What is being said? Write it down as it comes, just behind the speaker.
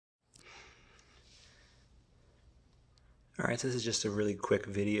Alright, so this is just a really quick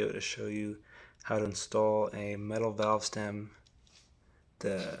video to show you how to install a metal valve stem,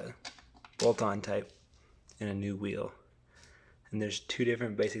 the bolt-on type, in a new wheel. And there's two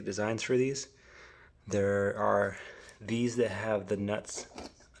different basic designs for these. There are these that have the nuts on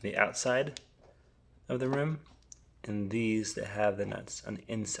the outside of the rim, and these that have the nuts on the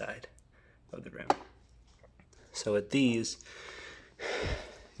inside of the rim. So with these,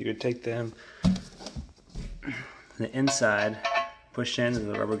 you would take them the inside, push in, there's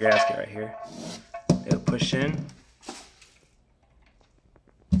a rubber gasket right here. It would push in,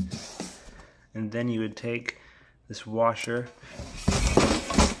 and then you would take this washer,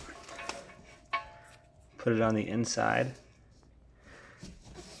 put it on the inside,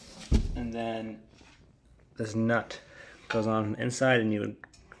 and then this nut goes on the inside and you would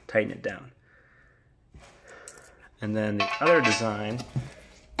tighten it down. And then the other design,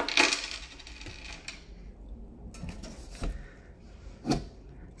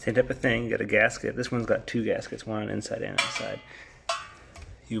 same type of thing, you got a gasket. This one's got two gaskets, one on inside and outside.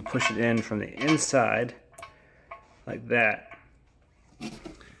 You push it in from the inside, like that.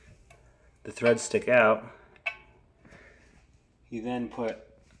 The threads stick out. You then put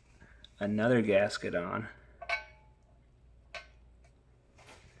another gasket on.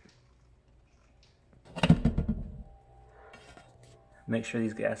 Make sure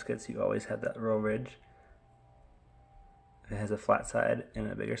these gaskets, you always have that roll ridge. It has a flat side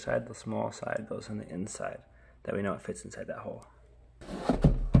and a bigger side. The small side goes on the inside. That we know it fits inside that hole.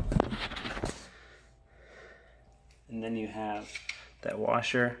 And then you have that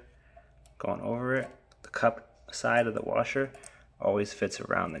washer going over it. The cup side of the washer always fits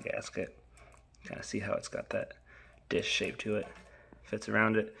around the gasket. Kind of see how it's got that dish shape to it. Fits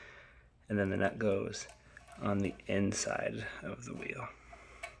around it. And then the nut goes on the inside of the wheel.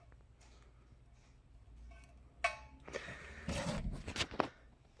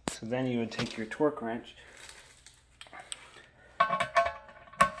 So then you would take your torque wrench,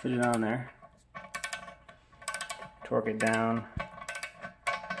 fit it on there, torque it down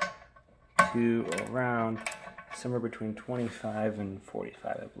to around somewhere between 25 and 45,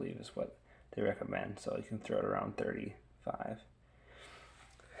 I believe is what they recommend. So you can throw it around 35.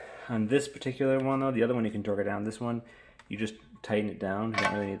 On this particular one though, the other one you can torque it down. This one, you just tighten it down. You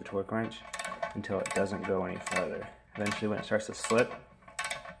don't really need the torque wrench until it doesn't go any further. Eventually when it starts to slip,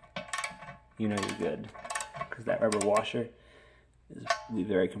 you know you're good, because that rubber washer will be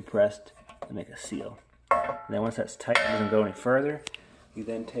very compressed to make a seal. And then once that's tight, it doesn't go any further, you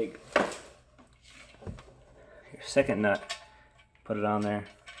then take your second nut, put it on there,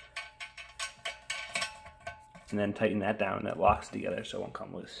 and then tighten that down, and that locks it together so it won't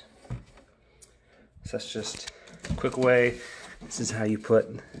come loose. So that's just a quick way. This is how you put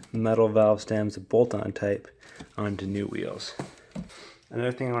metal valve stems, a bolt-on type, onto new wheels.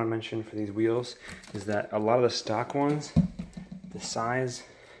 Another thing I want to mention for these wheels is that a lot of the stock ones, the size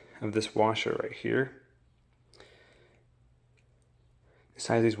of this washer right here, the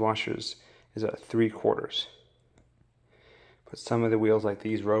size of these washers is about 3/4. But some of the wheels like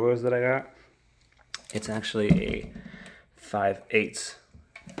these Robos that I got, it's actually a 5/8,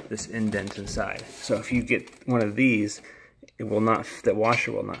 this indent inside. So if you get one of these, it will not, that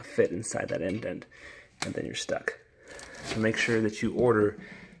washer will not fit inside that indent, and then you're stuck. So make sure that you order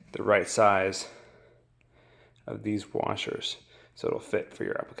the right size of these washers so it'll fit for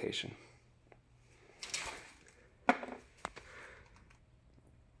your application.